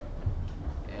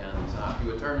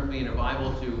would turn with me in your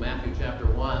Bible to Matthew chapter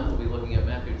 1. We'll be looking at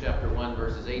Matthew chapter 1,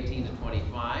 verses 18 to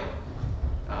 25.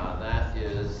 That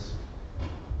is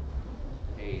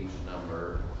page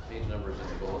numbers in the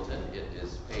bulletin. It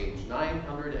is page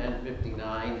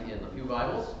 959 in the Pew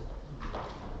Bibles.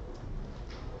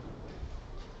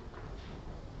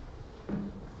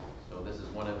 So this is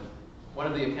one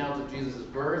of the accounts of Jesus'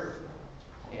 birth,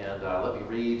 and let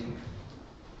me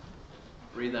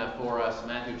read that for us.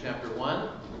 Matthew chapter 1,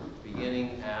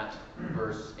 beginning at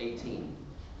verse 18.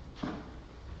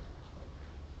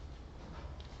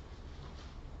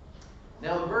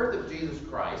 Now the birth of Jesus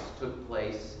Christ took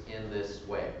place in this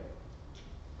way.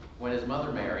 When his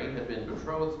mother Mary had been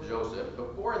betrothed to Joseph,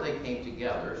 before they came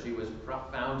together, she was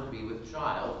found to be with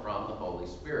child from the Holy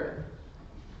Spirit.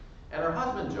 And her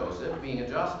husband Joseph, being a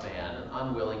just man and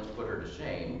unwilling to put her to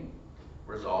shame,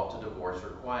 resolved to divorce her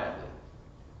quietly.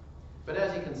 But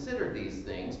as he considered these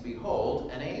things,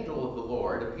 behold, an angel of the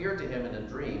Lord appeared to him in a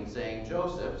dream, saying,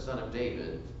 Joseph, son of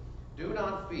David, do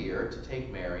not fear to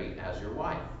take Mary as your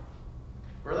wife,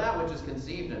 for that which is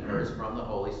conceived in her is from the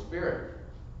Holy Spirit.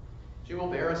 She will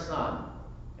bear a son,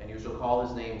 and you shall call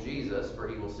his name Jesus, for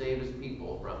he will save his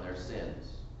people from their sins.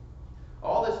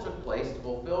 All this took place to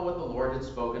fulfill what the Lord had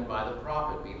spoken by the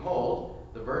prophet. Behold,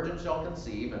 the virgin shall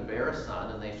conceive and bear a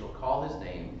son, and they shall call his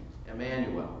name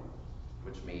Emmanuel,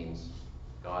 which means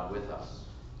God with us.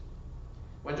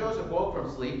 When Joseph woke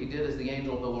from sleep, he did as the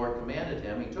angel of the Lord commanded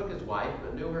him. He took his wife,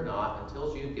 but knew her not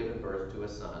until she had given birth to a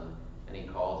son, and he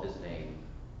called his name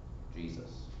Jesus.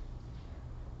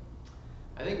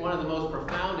 I think one of the most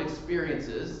profound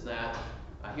experiences that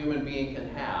a human being can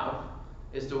have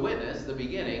is to witness the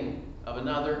beginning of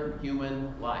another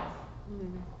human life.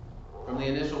 From the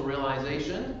initial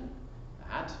realization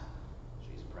that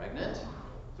she's pregnant,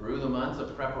 through the months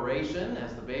of preparation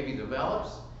as the baby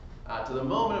develops, to the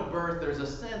moment of birth, there's a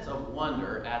sense of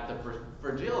wonder at the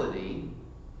fragility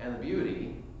and the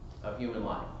beauty of human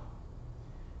life.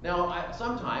 Now,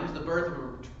 sometimes the birth of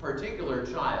a particular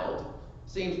child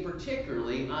seems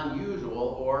particularly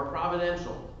unusual or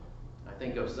providential. I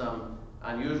think of some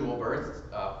unusual births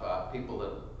of people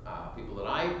that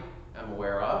I am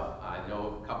aware of. I know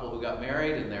of a couple who got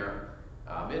married in their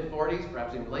mid-40s,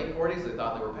 perhaps even late 40s. They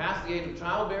thought they were past the age of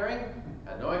childbearing,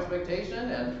 had no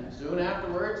expectation, and soon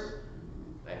afterwards,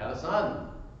 they had a son.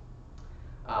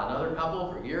 Another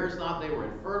couple for years thought they were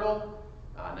infertile,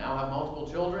 now have multiple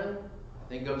children. I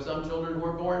think of some children who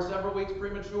were born several weeks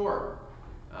premature,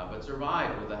 but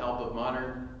survived with the help of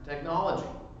modern technology.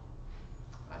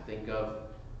 I think of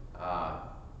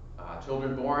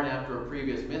children born after a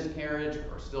previous miscarriage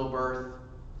or stillbirth.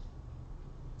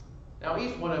 Now,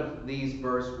 each one of these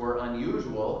births were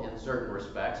unusual in certain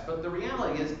respects, but the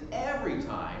reality is every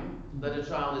time that a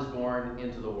child is born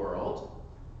into the world,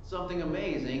 something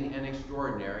amazing and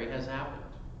extraordinary has happened.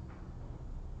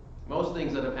 Most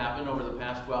things that have happened over the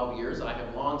past 12 years I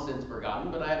have long since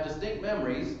forgotten, but I have distinct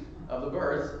memories of the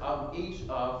births of each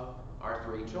of our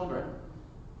three children.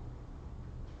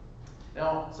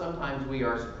 Now, sometimes we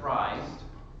are surprised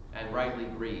and rightly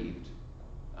grieved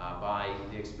by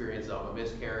the experience of a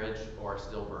miscarriage or a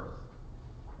stillbirth.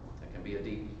 That can be a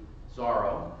deep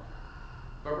sorrow.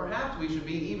 But perhaps we should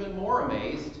be even more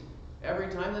amazed every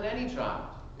time that any child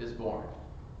is born,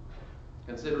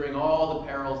 considering all the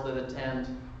perils that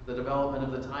attend the development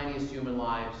of the tiniest human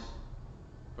lives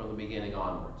from the beginning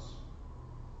onwards.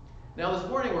 Now this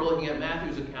morning we're looking at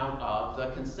Matthew's account of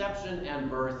the conception and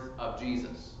birth of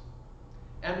Jesus.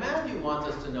 And Matthew wants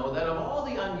us to know that of all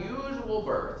the unusual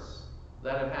births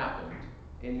that have happened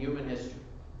in human history,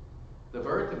 the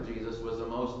birth of Jesus was the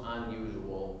most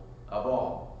unusual of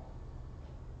all.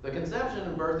 The conception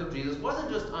and birth of Jesus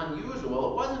wasn't just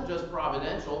unusual, it wasn't just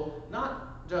providential,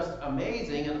 not just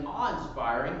amazing and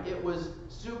awe-inspiring, it was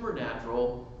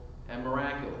supernatural and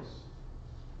miraculous.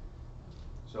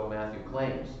 So Matthew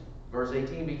claims. Verse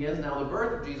 18 begins, now the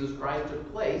birth of Jesus Christ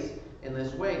took place in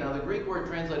this way. Now the Greek word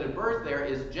translated birth there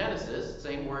is Genesis,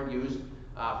 same word used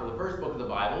for the first book of the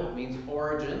Bible. It means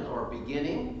origin or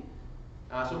beginning.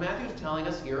 So Matthew's telling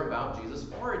us here about Jesus'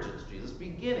 origins, Jesus'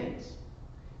 beginnings.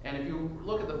 And if you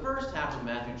look at the first half of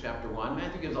Matthew chapter 1,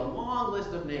 Matthew gives a long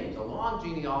list of names, a long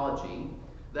genealogy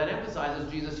that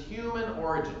emphasizes Jesus' human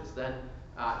origins, that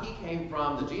he came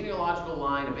from the genealogical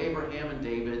line of Abraham and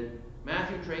David.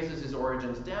 Matthew traces his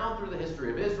origins down through the history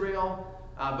of Israel.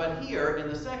 But here, in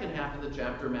the second half of the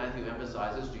chapter, Matthew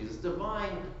emphasizes Jesus'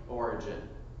 divine origin.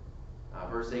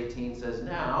 Verse 18 says,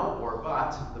 now, or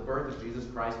but, the birth of Jesus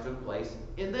Christ took place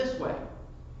in this way.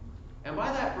 And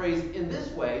by that phrase, in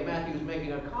this way, Matthew is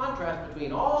making a contrast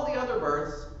between all the other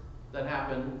births that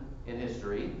happened in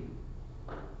history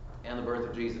and the birth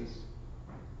of Jesus.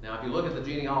 Now, if you look at the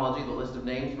genealogy, the list of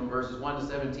names from verses 1 to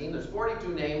 17, there's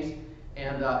 42 names,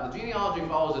 and the genealogy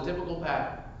follows a typical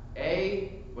pattern.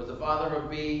 A was the father of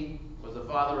B, was the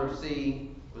father of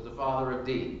C, was the father of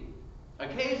D.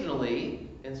 Occasionally,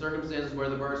 in circumstances where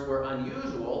the births were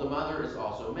unusual, the mother is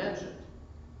also mentioned.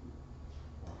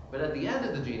 But at the end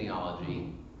of the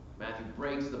genealogy, Matthew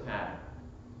breaks the pattern.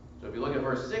 So if you look at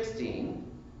verse 16,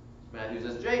 Matthew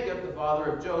says, Jacob, the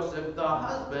father of Joseph, the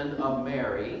husband of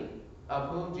Mary, of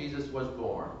whom Jesus was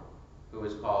born, who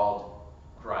is called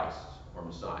Christ, or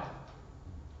Messiah.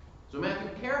 So Matthew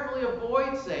carefully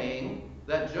avoids saying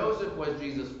that Joseph was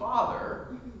Jesus' father.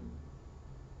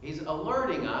 He's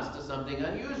alerting us to something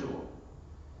unusual.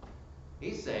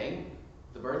 He's saying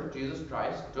the birth of Jesus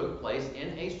Christ took place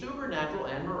in a supernatural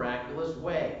and miraculous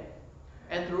way.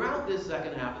 And throughout this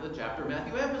second half of the chapter,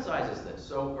 Matthew emphasizes this.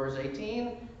 So verse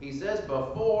 18, he says,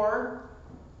 before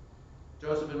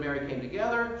Joseph and Mary came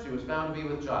together, she was found to be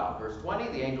with child. Verse 20,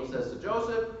 the angel says to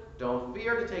Joseph, don't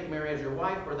fear to take Mary as your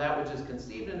wife, for that which is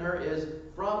conceived in her is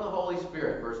from the Holy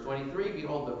Spirit. Verse 23,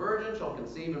 behold, the virgin shall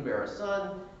conceive and bear a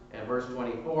son. And verse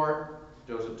 24,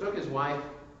 Joseph took his wife,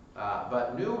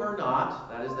 but knew her not.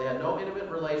 That is, they had no intimate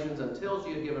relations until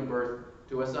she had given birth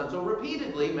to a son. So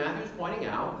repeatedly, Matthew's pointing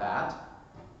out that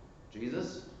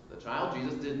Jesus, the child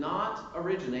Jesus, did not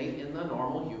originate in the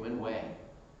normal human way.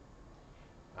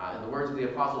 In the words of the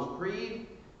Apostles' Creed,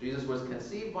 Jesus was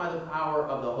conceived by the power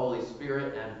of the Holy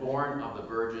Spirit and born of the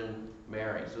Virgin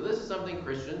Mary. So this is something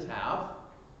Christians have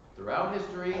throughout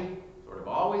history, sort of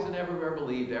always and everywhere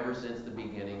believed ever since the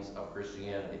beginnings of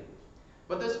Christianity.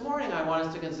 But this morning I want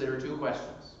us to consider two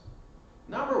questions.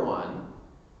 Number one,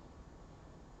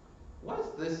 was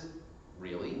this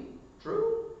really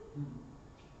true?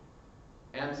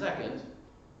 And second,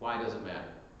 why does it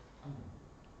matter?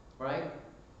 Right?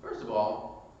 First of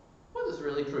all, was this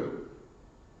really true?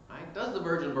 Right? Does the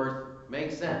virgin birth make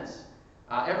sense?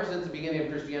 Ever since the beginning of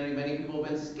Christianity, many people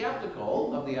have been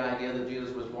skeptical of the idea that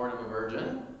Jesus was born of a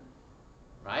virgin.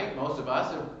 Right? Most of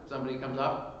us, if somebody comes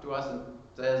up to us and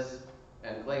says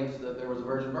and claims that there was a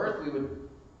virgin birth, we would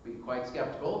be quite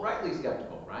skeptical, rightly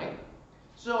skeptical, right?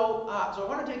 So I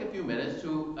want to take a few minutes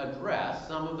to address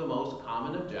some of the most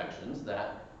common objections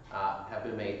that have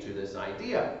been made to this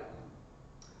idea.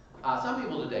 Some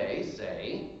people today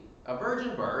say a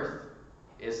virgin birth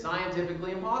is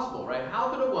scientifically impossible, right? How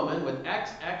could a woman with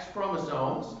XX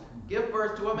chromosomes give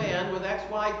birth to a man with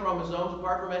XY chromosomes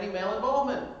apart from any male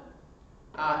involvement?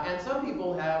 And some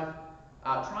people have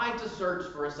tried to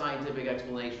search for a scientific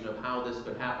explanation of how this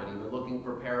could happen, even looking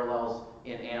for parallels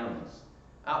in animals.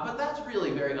 But that's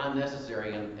really very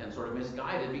unnecessary and sort of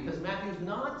misguided, because Matthew's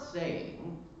not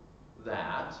saying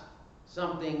that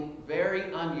something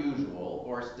very unusual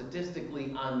or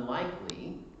statistically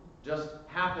unlikely just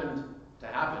happened to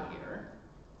happen here.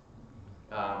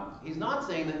 He's not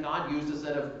saying that God used a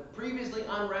set of previously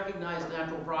unrecognized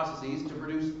natural processes to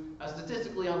produce a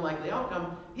statistically unlikely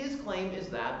outcome. His claim is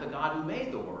that the God who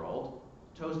made the world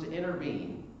chose to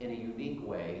intervene in a unique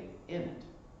way in it.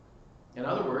 In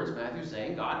other words, Matthew's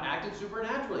saying God acted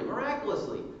supernaturally,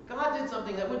 miraculously. God did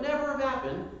something that would never have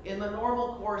happened in the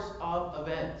normal course of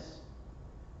events.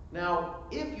 Now,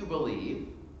 if you believe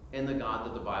in the God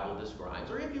that the Bible describes,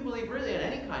 or if you believe really in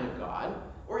any kind of God,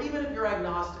 or even if you're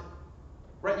agnostic,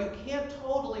 right, you can't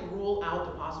totally rule out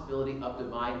the possibility of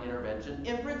divine intervention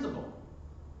in principle.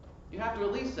 You have to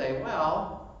at least say,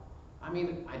 well, I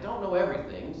mean, I don't know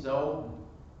everything, so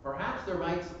perhaps there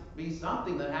might be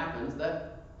something that happens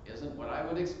that isn't what I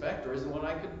would expect or isn't what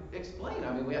I could explain.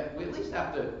 I mean, we at least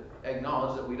have to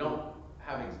acknowledge that we don't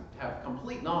have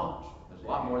complete knowledge. There's a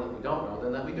lot more that we don't know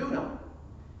than that we do know.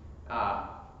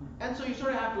 And so you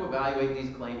sort of have to evaluate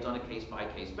these claims on a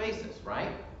case-by-case basis,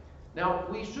 right? Now,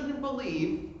 we shouldn't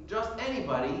believe just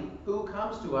anybody who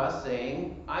comes to us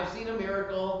saying, I've seen a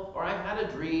miracle, or I've had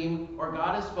a dream, or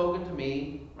God has spoken to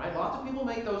me, right? Lots of people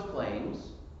make those claims.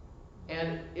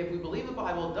 And if we believe the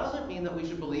Bible, it doesn't mean that we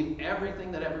should believe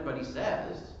everything that everybody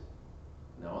says.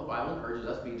 No, the Bible encourages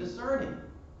us to be discerning.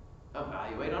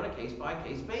 Evaluate on a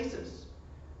case-by-case basis.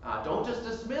 Don't just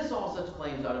dismiss all such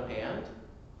claims out of hand.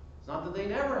 It's not that they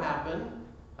never happen,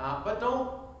 but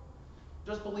don't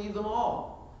just believe them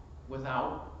all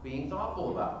without being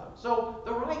thoughtful about them. So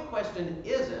the right question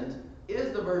isn't,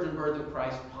 is the virgin birth of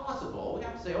Christ possible? We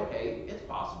have to say, okay, it's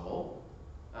possible.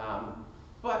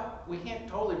 But we can't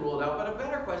totally rule it out. But a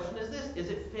better question is this: is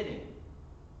it fitting?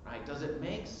 Right? Does it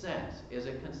make sense? Is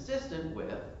it consistent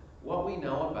with what we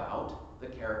know about the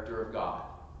character of God?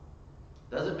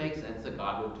 Does it make sense that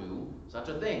God would do such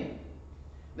a thing?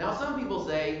 Now, some people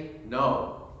say,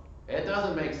 no, it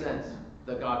doesn't make sense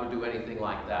that God would do anything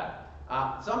like that.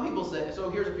 Some people say, so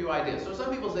here's a few ideas. So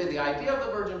some people say the idea of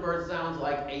the virgin birth sounds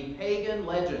like a pagan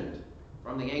legend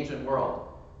from the ancient world.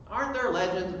 Aren't there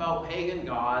legends about pagan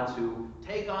gods who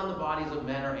take on the bodies of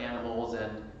men or animals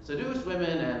and seduce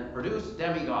women and produce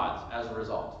demigods as a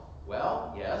result?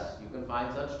 Well, yes, you can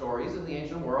find such stories in the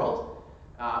ancient world,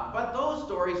 but those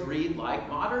stories read like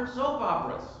modern soap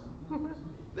operas.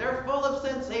 They're full of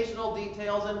sensational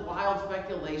details and wild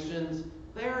speculations.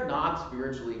 They're not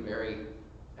spiritually very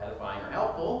edifying or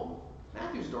helpful.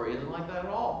 Matthew's story isn't like that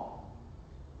at all.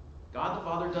 God the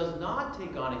Father does not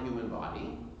take on a human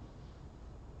body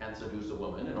and seduce a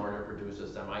woman in order to produce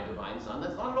a semi-divine son.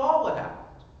 That's not at all what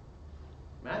happened.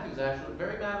 Matthew's actually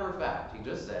very matter of fact. He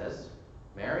just says,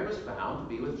 Mary was found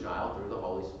to be with child through the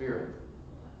Holy Spirit.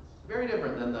 Very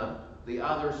different than the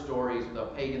other stories, the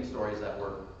pagan stories that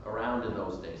were around in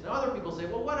those days. Now other people say,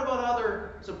 well, what about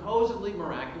other supposedly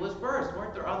miraculous births?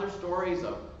 Weren't there other stories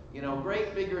of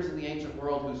great figures in the ancient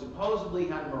world who supposedly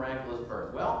had a miraculous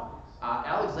birth? Well,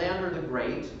 Alexander the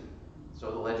Great,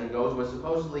 so the legend goes, was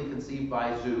supposedly conceived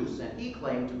by Zeus, and he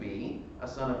claimed to be a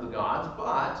son of the gods,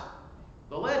 but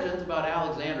the legends about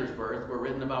Alexander's birth were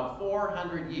written about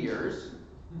 400 years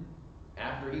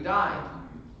after he died.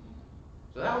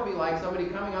 So that would be like somebody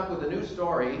coming up with a new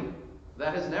story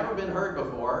that has never been heard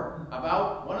before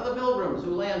about one of the pilgrims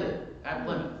who landed at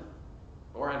Plymouth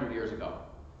 400 years ago.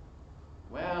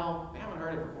 Well, we haven't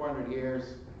heard it for 400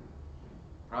 years.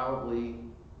 Probably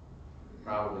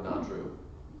not true.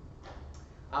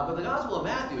 But the Gospel of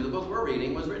Matthew, the book we're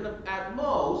reading, was written at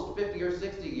most 50 or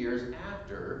 60 years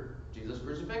after Jesus'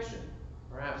 crucifixion,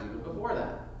 perhaps even before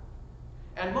that.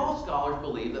 And most scholars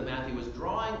believe that Matthew was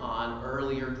drawing on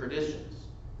earlier traditions.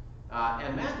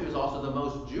 And Matthew is also the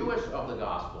most Jewish of the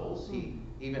Gospels.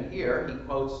 Even here, he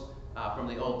quotes from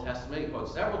the Old Testament. He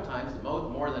quotes several times,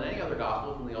 more than any other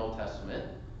Gospel from the Old Testament.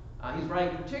 He's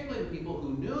writing particularly to people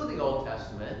who knew the Old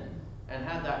Testament and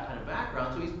had that kind of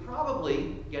background. So he's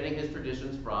probably getting his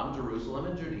traditions from Jerusalem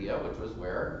and Judea, which was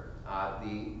where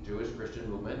the Jewish Christian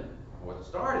movement was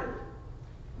started.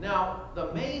 Now,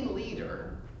 the main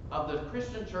leader of the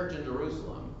Christian church in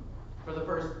Jerusalem for the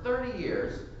first 30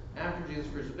 years after Jesus'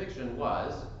 crucifixion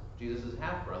was Jesus'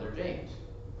 half-brother James.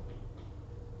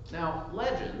 Now,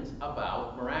 legends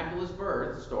about miraculous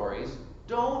birth stories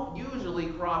don't usually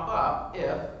crop up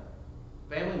if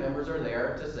family members are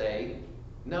there to say,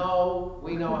 no,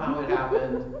 we know how it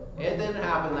happened. It didn't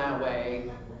happen that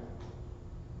way.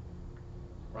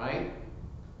 Right?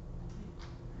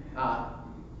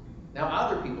 Now,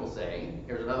 other people say,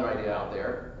 here's another idea out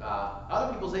there,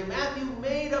 other people say Matthew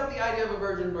made up the idea of a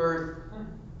virgin birth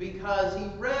because he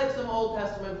read some Old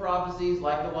Testament prophecies,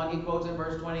 like the one he quotes in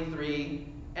verse 23,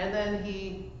 and then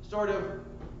he sort of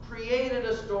created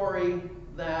a story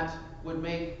that would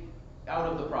make out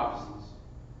of the prophecies.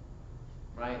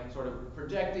 Right? Sort of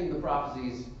projecting the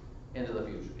prophecies into the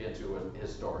future, into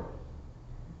his story.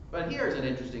 But here's an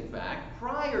interesting fact.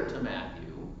 Prior to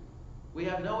Matthew, we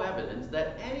have no evidence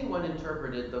that anyone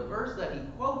interpreted the verse that he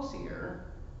quotes here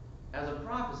as a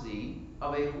prophecy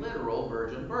of a literal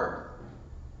virgin birth.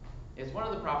 It's one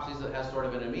of the prophecies that has sort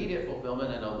of an immediate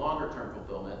fulfillment and a longer-term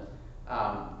fulfillment.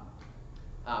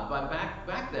 But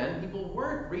back then, people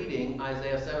weren't reading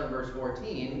Isaiah 7, verse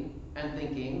 14, and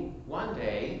thinking, one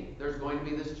day, there's going to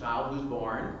be this child who's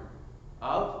born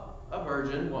of a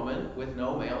virgin woman with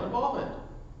no male involvement.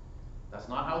 That's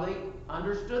not how they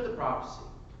understood the prophecy.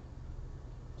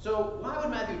 So why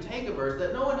would Matthew take a verse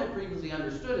that no one had previously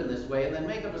understood in this way and then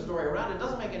make up a story around it? It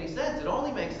doesn't make any sense. It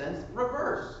only makes sense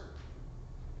reverse.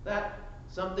 That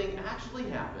something actually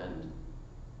happened,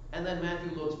 and then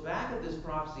Matthew looks back at this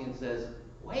prophecy and says,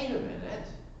 wait a minute,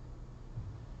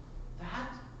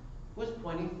 that was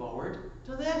pointing forward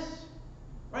to this.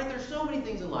 Right? There's so many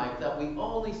things in life that we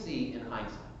only see in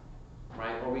hindsight.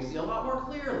 Right? Or we see a lot more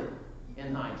clearly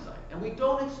in hindsight. And we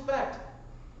don't expect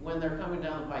when they're coming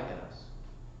down the pike at us.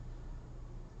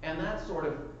 And that's sort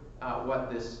of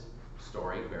what this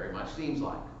story very much seems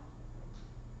like.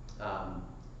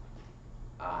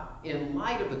 In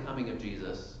light of the coming of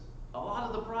Jesus, a lot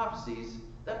of the prophecies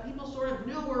that people sort of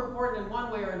knew were important in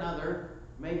one way or another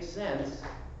make sense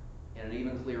in an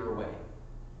even clearer way.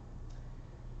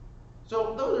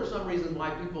 So those are some reasons why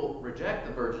people reject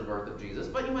the virgin birth of Jesus.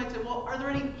 But you might say, well, are there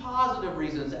any positive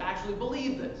reasons to actually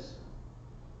believe this?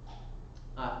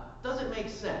 Does it make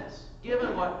sense,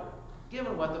 given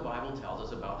what the Bible tells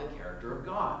us about the character of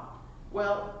God?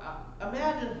 Well,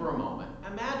 imagine for a moment,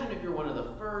 imagine if you're one of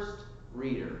the first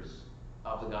readers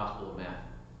of the Gospel of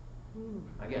Matthew.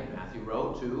 Again, Matthew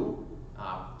wrote to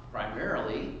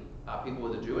primarily people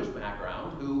with a Jewish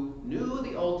background who knew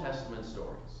the Old Testament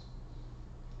stories.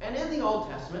 And in the Old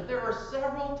Testament, there are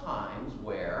several times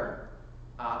where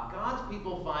God's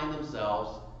people find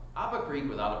themselves up a creek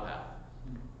without a paddle,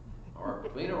 or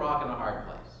between a rock and a hard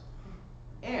place.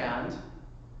 And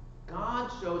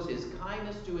God shows his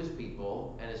kindness to his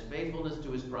people and his faithfulness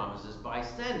to his promises by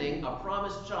sending a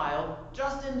promised child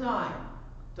just in time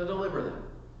to deliver them.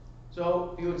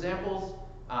 So, a few examples.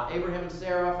 Abraham and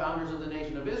Sarah, founders of the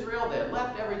nation of Israel, they had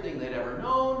left everything they'd ever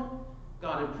known.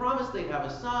 God had promised they'd have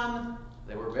a son.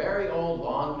 They were very old,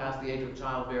 long past the age of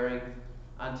childbearing,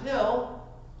 until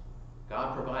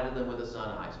God provided them with a son,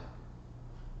 Isaac,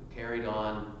 who carried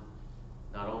on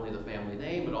not only the family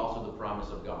name, but also the promise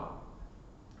of God.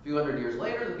 A few hundred years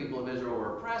later, the people of Israel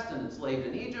were oppressed and enslaved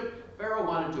in Egypt. Pharaoh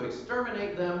wanted to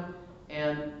exterminate them,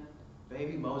 and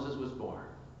baby Moses was born.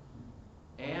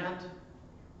 And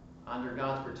under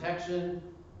God's protection,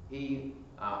 he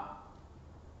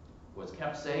was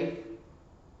kept safe,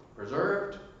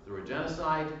 preserved through a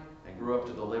genocide, and grew up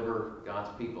to deliver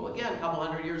God's people. Again, a couple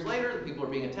hundred years later, the people are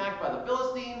being attacked by the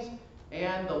Philistines,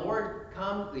 and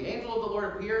the angel of the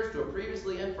Lord appears to a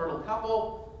previously infertile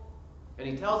couple, and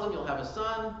he tells them, you'll have a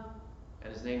son,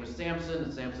 and his name is Samson,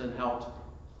 and Samson helped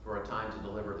for a time to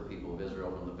deliver the people of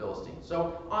Israel from the Philistines.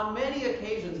 So on many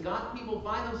occasions, God's people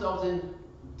find themselves in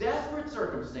desperate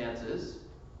circumstances,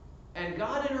 and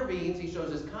God intervenes. He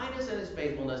shows his kindness and his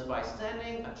faithfulness by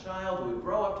sending a child who would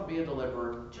grow up to be a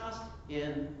deliverer just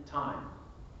in time.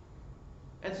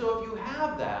 And so if you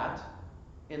have that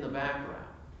in the background,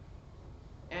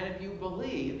 and if you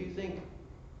think,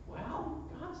 well,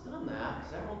 God's done that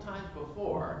several times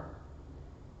before,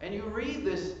 and you read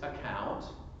this account,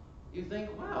 you think,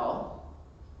 well,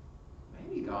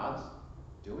 maybe God's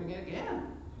doing it again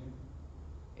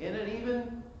in an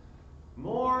even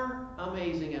more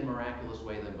amazing and miraculous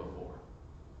way than before.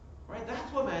 Right?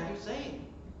 That's what Matthew's saying.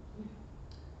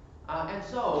 And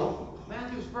so,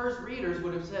 Matthew's first readers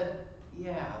would have said,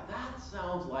 yeah, that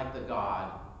sounds like the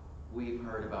God we've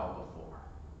heard about before.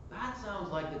 That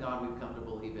sounds like the God we've come to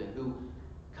believe in, who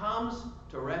comes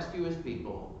to rescue his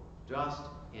people just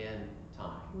in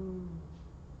time.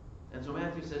 And so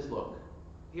Matthew says, look,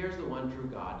 here's the one true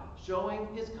God, showing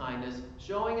his kindness,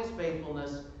 showing his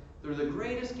faithfulness through the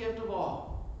greatest gift of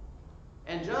all.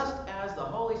 And just as the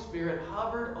Holy Spirit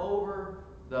hovered over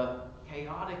the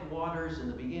chaotic waters in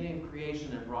the beginning of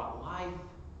creation and brought life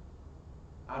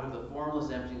out of the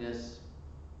formless emptiness,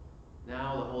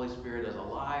 now the Holy Spirit is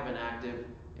alive and active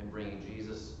in bringing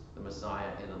Jesus, the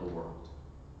Messiah, into the world.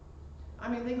 I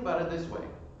mean, think about it this way.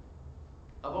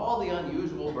 Of all the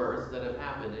unusual births that have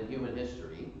happened in human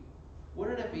history,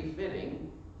 wouldn't it be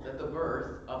fitting that the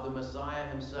birth of the Messiah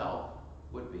himself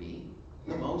would be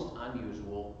the most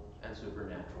unusual and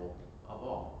supernatural of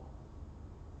all?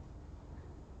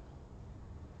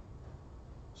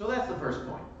 So that's the first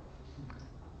point.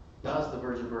 Does the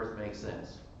virgin birth make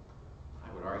sense?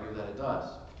 I would argue that it does.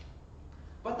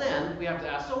 But then we have to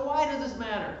ask, so why does this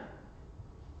matter?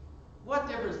 What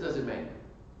difference does it make?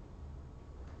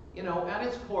 You know, at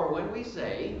its core, when we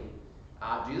say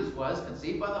Jesus was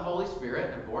conceived by the Holy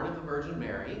Spirit and born of the Virgin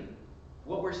Mary,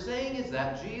 what we're saying is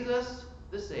that Jesus,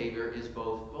 the Savior, is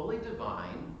both fully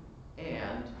divine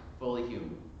and fully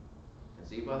human.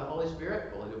 Conceived by the Holy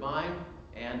Spirit, fully divine,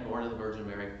 and born of the Virgin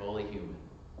Mary, fully human.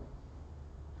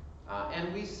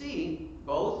 And we see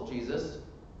both Jesus'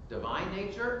 divine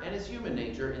nature and his human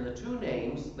nature in the two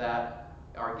names that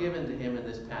are given to him in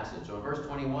this passage. So in verse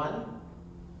 21,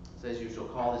 it says, you shall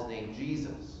call his name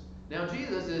Jesus. Now,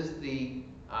 Jesus is the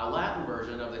Latin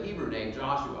version of the Hebrew name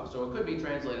Joshua. So it could be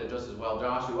translated just as well,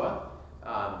 Joshua.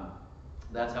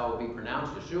 That's how it would be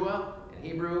pronounced, Yeshua, in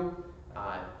Hebrew.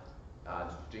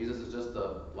 Jesus is just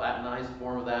the Latinized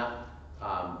form of that.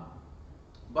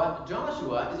 But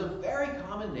Joshua is a very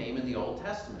common name in the Old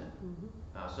Testament.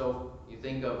 So you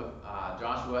think of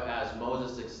Joshua as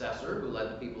Moses' successor, who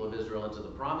led the people of Israel into the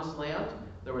Promised Land.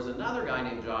 There was another guy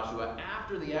named Joshua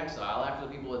after the exile, after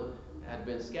the people had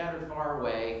been scattered far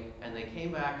away, and they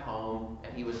came back home,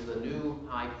 and he was the new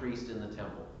high priest in the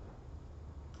temple.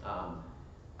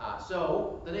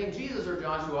 So the name Jesus or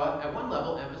Joshua, at one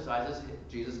level, emphasizes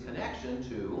Jesus' connection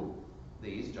to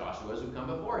these Joshuas who come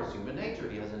before, his human nature.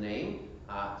 He has a name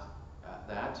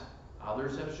that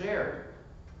others have shared.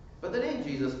 But the name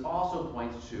Jesus also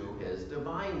points to his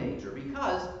divine nature,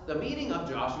 because the meaning of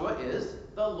Joshua is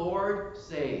the Lord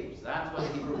saves. That's what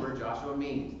the Hebrew word Joshua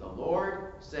means. The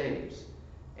Lord saves.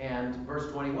 And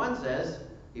verse 21 says,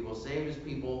 he will save his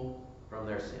people from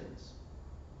their sins.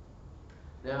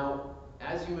 Now,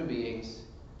 as human beings,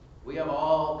 we face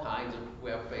all kinds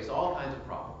of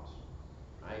problems.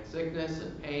 Right? Sickness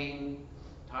and pain,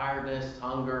 tiredness,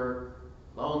 hunger,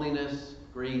 loneliness,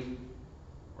 grief.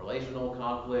 relational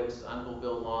conflicts,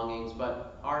 unfulfilled longings,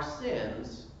 but our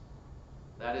sins,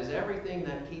 that is everything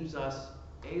that keeps us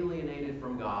alienated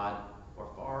from God or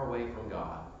far away from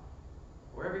God,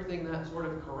 or everything that sort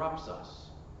of corrupts us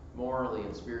morally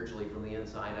and spiritually from the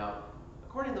inside out.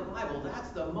 According to the Bible, that's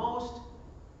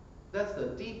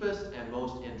the deepest and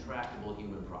most intractable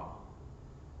human problem.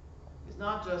 It's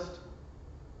not just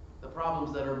the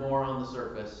problems that are more on the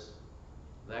surface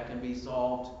that can be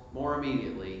solved more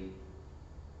immediately,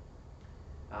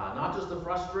 not just the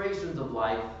frustrations of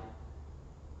life,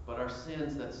 but our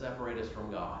sins that separate us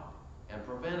from God and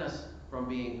prevent us from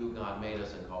being who God made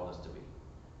us and called us to be.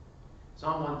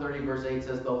 Psalm 130 verse 8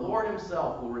 says, "The Lord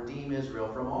himself will redeem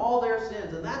Israel from all their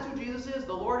sins." And that's who Jesus is,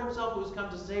 the Lord himself, who's come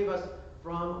to save us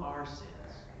from our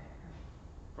sins,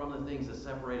 from the things that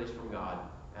separate us from God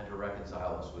and to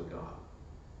reconcile us with God.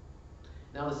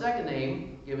 Now the second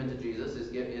name given to Jesus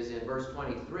is in verse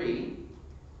 23,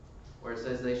 where it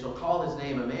says, "They shall call his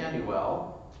name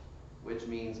Emmanuel," which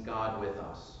means God with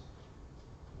us.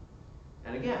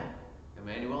 And again,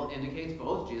 Emmanuel indicates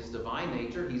both Jesus' divine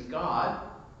nature, he's God,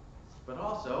 but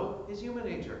also his human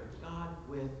nature, God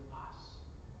with us.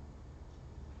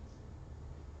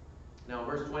 Now,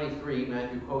 verse 23,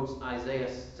 Matthew quotes Isaiah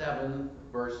 7,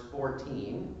 verse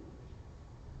 14.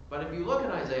 But if you look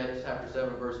at Isaiah chapter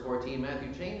 7, verse 14,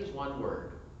 Matthew changes one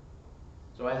word.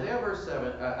 So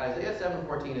Isaiah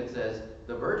 7:14, it says,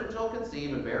 "The virgin shall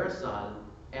conceive and bear a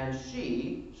son, and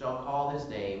she shall call his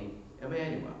name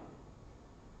Emmanuel."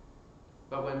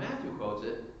 But when Matthew quotes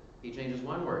it, he changes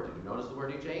one word. Did you notice the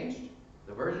word he changed?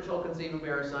 "The virgin shall conceive and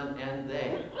bear a son, and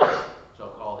they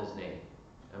shall call his name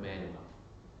Emmanuel."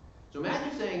 So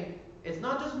Matthew's saying it's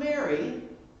not just Mary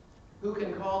who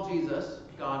can call Jesus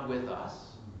God with us.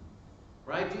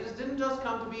 Right? Jesus didn't just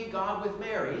come to be God with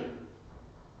Mary.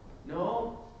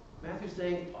 No, Matthew's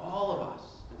saying all of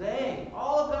us,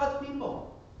 all of God's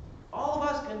people, all of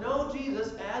us can know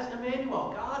Jesus as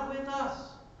Emmanuel, God with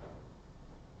us.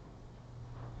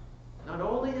 Not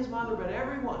only his mother, but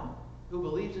everyone who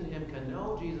believes in him can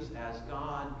know Jesus as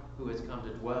God who has come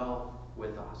to dwell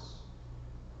with us.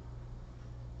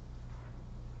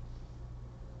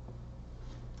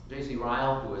 J.C.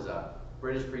 Ryle, who was a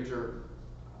British preacher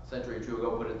a century or two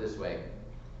ago, put it this way.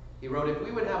 He wrote, "If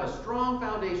we would have a strong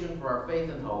foundation for our faith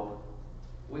and hope,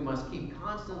 we must keep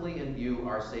constantly in view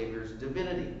our Savior's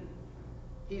divinity.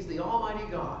 He's the Almighty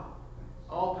God.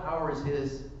 All power is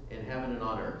his in heaven and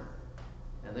on earth,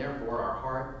 and therefore our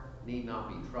heart need not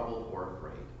be troubled or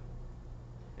afraid."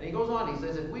 And he goes on, he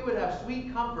says, "If we would have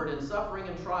sweet comfort in suffering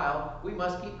and trial, we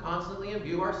must keep constantly in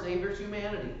view our Savior's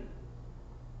humanity.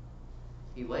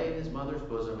 He lay in his mother's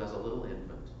bosom as a little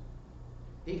infant.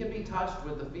 He can be touched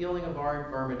with the feeling of our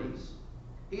infirmities.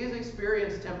 He has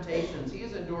experienced temptations. He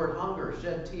has endured hunger,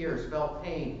 shed tears, felt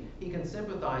pain. He can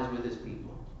sympathize with his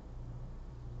people."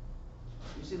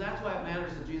 You see, that's why it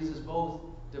matters that Jesus is both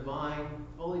divine and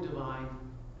fully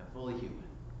human.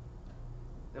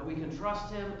 That we can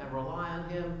trust him and rely on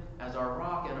him as our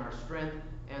rock and our strength,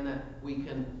 and that we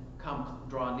can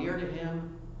draw near to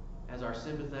him as our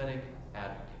sympathetic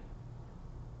advocate.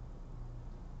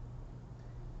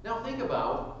 Now think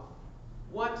about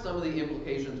what some of the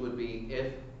implications would be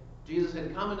if Jesus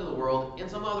had come into the world in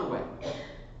some other way.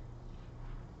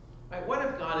 Right? What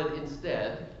if God had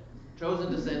instead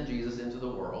chosen to send Jesus into the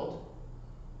world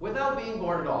without being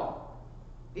born at all?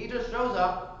 He just shows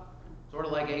up, sort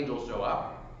of like angels show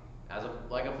up, as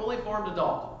like a fully formed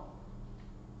adult.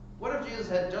 What if Jesus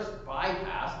had just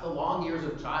bypassed the long years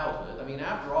of childhood? I mean,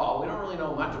 after all, we don't really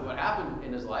know much of what happened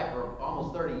in his life for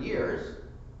almost 30 years.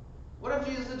 What if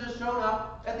Jesus had just shown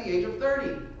up at the age of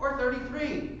 30 or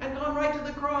 33 and gone right to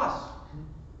the cross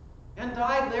and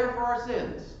died there for our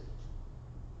sins?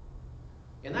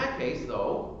 In that case,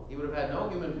 though, he would have had no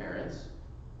human parents,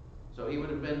 so he would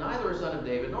have been neither a son of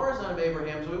David nor a son of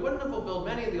Abraham, so he wouldn't have fulfilled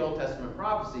many of the Old Testament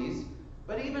prophecies.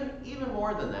 But even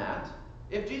more than that,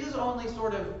 if Jesus only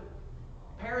sort of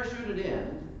parachuted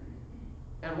in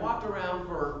and walked around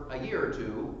for a year or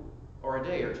two, or a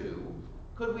day or two,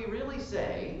 could we really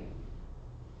say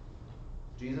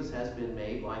Jesus has been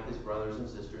made like his brothers and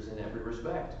sisters in every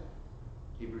respect?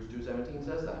 Hebrews 2:17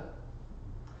 says that.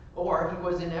 Or he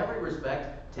was in every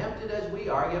respect tempted as we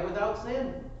are, yet without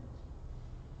sin.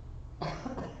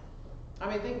 I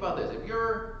mean, think about this.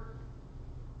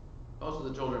 Most of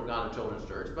the children have gone to children's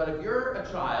church, but if you're a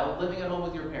child living at home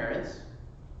with your parents,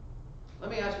 let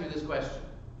me ask you this question.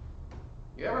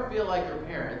 You ever feel like your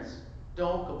parents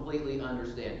don't completely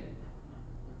understand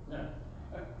you? No.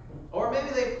 Or maybe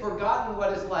they've forgotten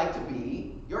what it's like to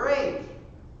be your age.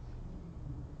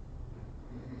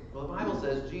 Well, the Bible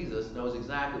says Jesus knows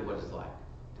exactly what it's like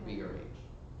to be your age.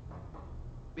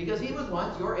 because he was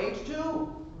once your age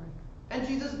too. And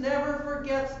Jesus never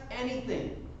forgets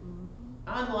anything,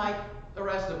 unlike the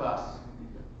rest of us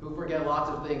who forget lots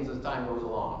of things as time goes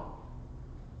along.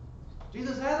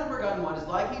 Jesus hasn't forgotten what it's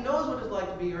like. He knows what it's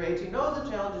like to be your age. He knows the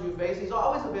challenges you face. He's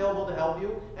always available to help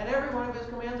you, and every one of his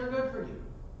commands are good for you.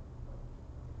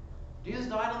 Jesus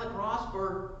died on the cross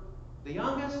for the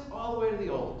youngest all the way to the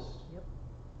oldest. Yep.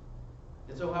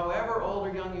 And so however old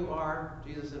or young you are,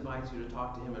 Jesus invites you to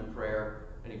talk to him in prayer,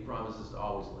 and he promises to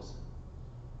always listen.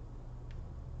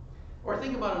 Or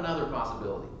think about another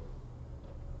possibility.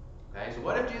 Okay, so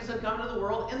what if Jesus had come into the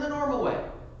world in the normal way?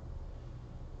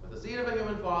 With the seed of a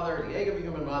human father, the egg of a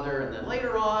human mother, and then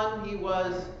later on he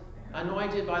was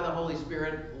anointed by the Holy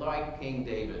Spirit like King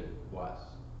David was.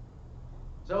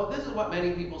 So this is what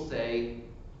many people say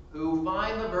who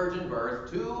find the virgin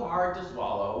birth too hard to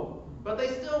swallow, but they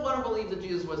still want to believe that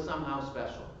Jesus was somehow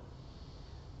special.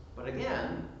 But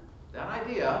again, that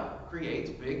idea creates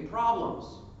big problems.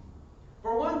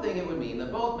 For one thing, it would mean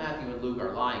that both Matthew and Luke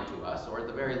are lying to us, or at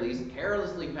the very least,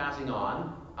 carelessly passing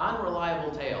on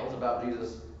unreliable tales about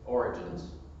Jesus' origins.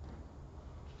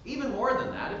 Even more than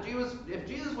that, if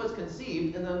Jesus was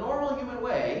conceived in the normal human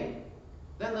way,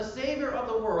 then the Savior of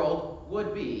the world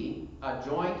would be a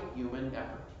joint human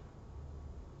effort.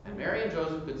 And Mary and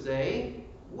Joseph could say,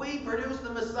 "We produced the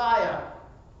Messiah,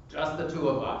 just the two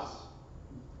of us."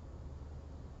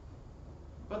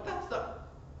 But that's the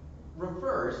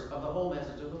reverse of the whole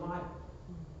message of the Bible.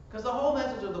 Because the whole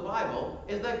message of the Bible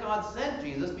is that God sent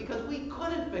Jesus because we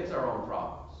couldn't fix our own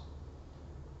problems.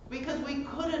 Because we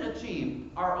couldn't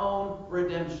achieve our own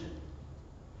redemption.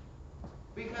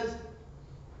 Because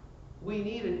we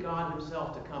needed God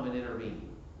himself to come and intervene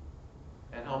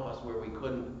and help us where we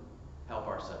couldn't help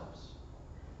ourselves.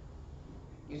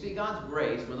 You see, God's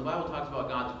grace, when the Bible talks about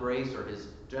God's grace or his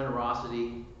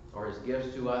generosity or his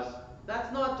gifts to us,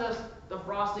 that's not just the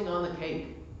frosting on the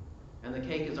cake, and the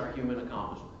cake is our human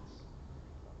accomplishments.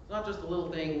 It's not just a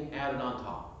little thing added on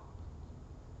top.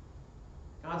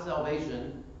 God's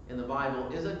salvation in the Bible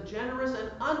is a generous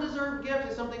and undeserved gift.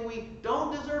 It's something we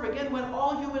don't deserve, again, when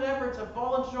all human efforts have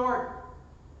fallen short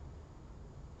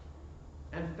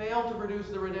and failed to produce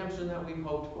the redemption that we've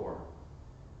hoped for.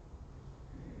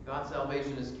 God's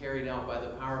salvation is carried out by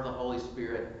the power of the Holy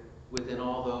Spirit within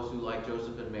all those who, like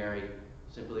Joseph and Mary,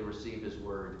 simply receive his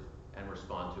word and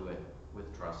respond to it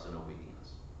with trust and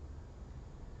obedience.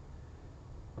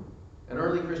 An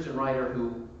early Christian writer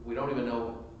who, we don't even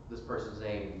know this person's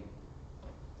name,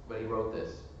 but he wrote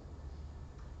this: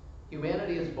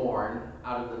 "Humanity is born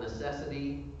out of the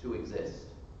necessity to exist."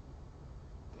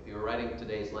 If you were writing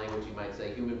today's language, you might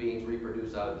say human beings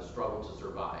reproduce out of the struggle to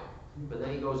survive. But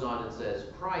then he goes on and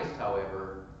says, "Christ,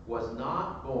 however, was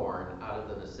not born out of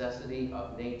the necessity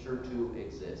of nature to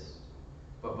exist,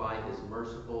 but by his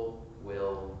merciful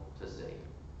will to save."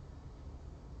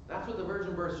 That's what the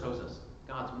virgin birth shows us.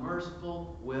 God's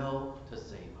merciful will to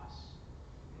save us.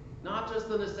 Not just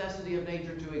the necessity of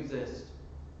nature to exist,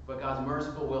 but God's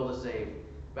merciful will to save.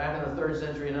 Back in the 3rd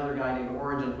century, another guy named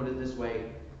Origen put it this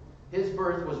way: his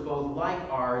birth was both like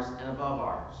ours and above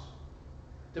ours.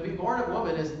 To be born of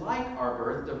woman is like our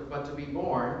birth, but to be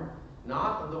born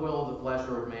not of the will of the flesh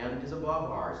or of man is above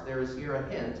ours. There is here a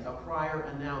hint, a prior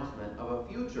announcement of a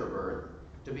future birth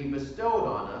to be bestowed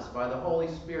on us by the Holy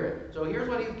Spirit. So here's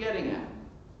what he's getting at.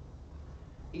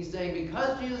 He's saying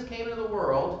because Jesus came into the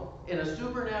world in a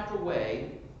supernatural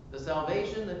way, the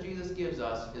salvation that Jesus gives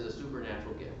us is a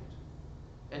supernatural gift.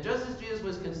 And just as Jesus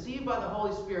was conceived by the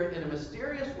Holy Spirit in a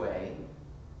mysterious way,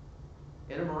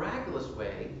 in a miraculous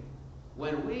way,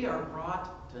 when we are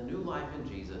brought to new life in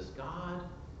Jesus, God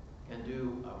can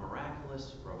do a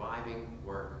miraculous, reviving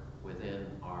work within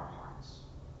our hearts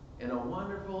in a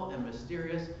wonderful and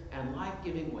mysterious and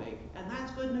life-giving way, and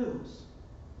that's good news.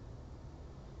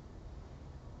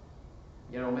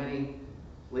 You know, many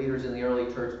leaders in the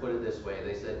early church put it this way.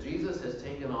 They said, Jesus has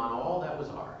taken on all that was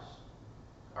ours,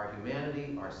 our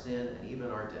humanity, our sin, and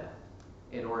even our death,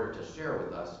 in order to share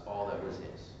with us all that was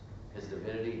his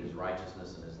divinity, his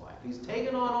righteousness, and his life. He's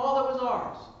taken on all that was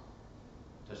ours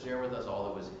to share with us all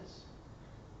that was his.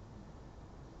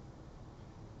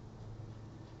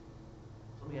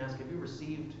 Let me ask, have you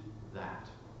received that?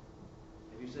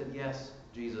 Have you said, yes,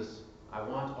 Jesus, I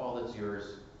want all that's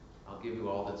yours. I'll give you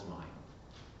all that's mine.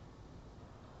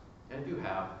 And if you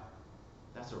have,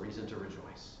 that's a reason to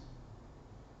rejoice.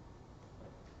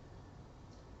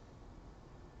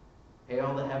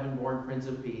 Hail the heaven-born Prince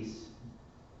of Peace.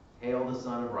 Hail the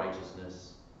Son of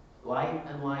Righteousness. Light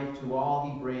and life to all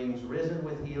he brings, risen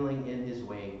with healing in his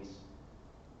wings.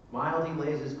 Mild he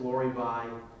lays his glory by,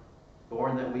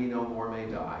 born that we no more may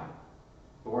die.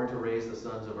 born to raise the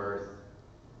sons of earth,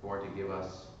 born to give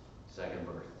us second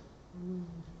birth.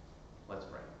 Let's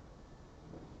pray.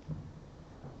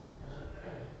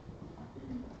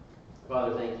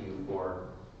 Father, thank you for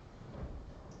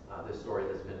this story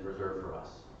that's been preserved for us.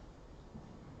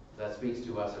 That speaks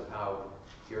to us of how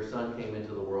your Son came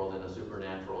into the world in a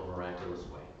supernatural and miraculous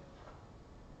way.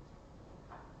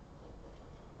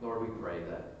 Lord, we pray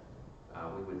that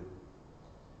we would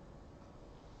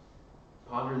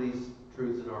ponder these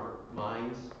truths in our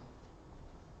minds,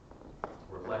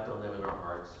 reflect on them in our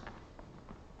hearts.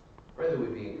 Pray that we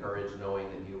be encouraged knowing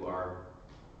that you are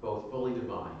both fully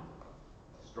divine,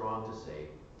 strong to save,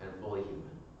 and fully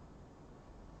human,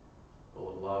 full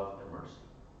of love and mercy.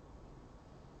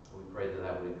 And we pray that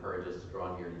that would encourage us to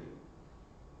draw near to you.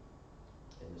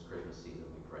 In this Christmas season,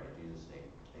 we pray in Jesus' name.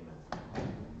 Amen.